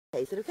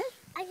Is it okay?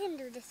 I can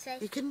do this way.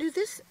 You can do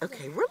this?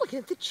 Okay, Yeah. we're looking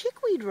at the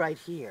chickweed right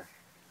here.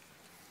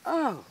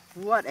 Oh,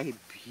 what a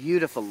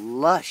beautiful,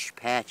 lush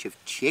patch of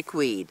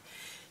chickweed.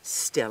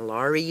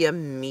 Stellaria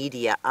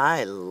media.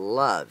 I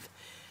love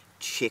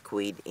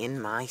chickweed in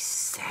my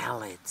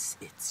salads.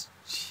 It's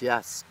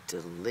just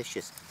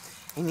delicious.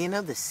 And you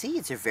know, the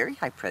seeds are very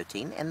high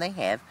protein, and they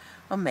have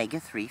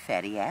omega-3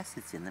 fatty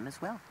acids in them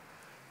as well.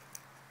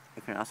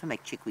 You can also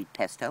make chickweed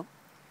pesto,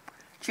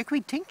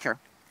 chickweed tincture,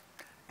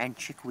 and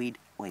chickweed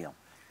oil.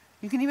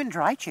 You can even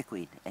dry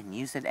chickweed and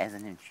use it as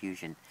an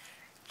infusion.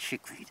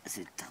 Chickweed is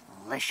a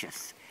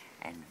delicious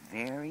and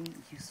very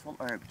useful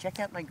herb. Check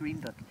out my green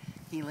book,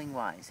 Healing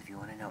Wise, if you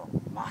want to know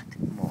a lot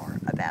more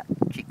about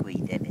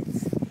chickweed and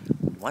its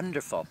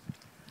wonderful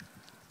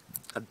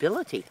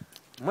ability.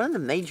 One of the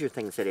major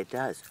things that it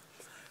does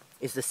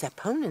is the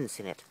saponins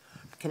in it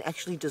can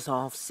actually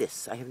dissolve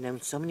cysts. I have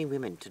known so many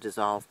women to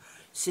dissolve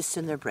cysts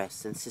in their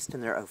breasts and cysts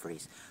in their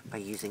ovaries by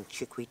using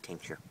chickweed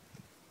tincture.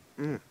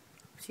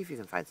 See if you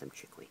can find some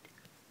chickweed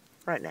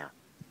right now.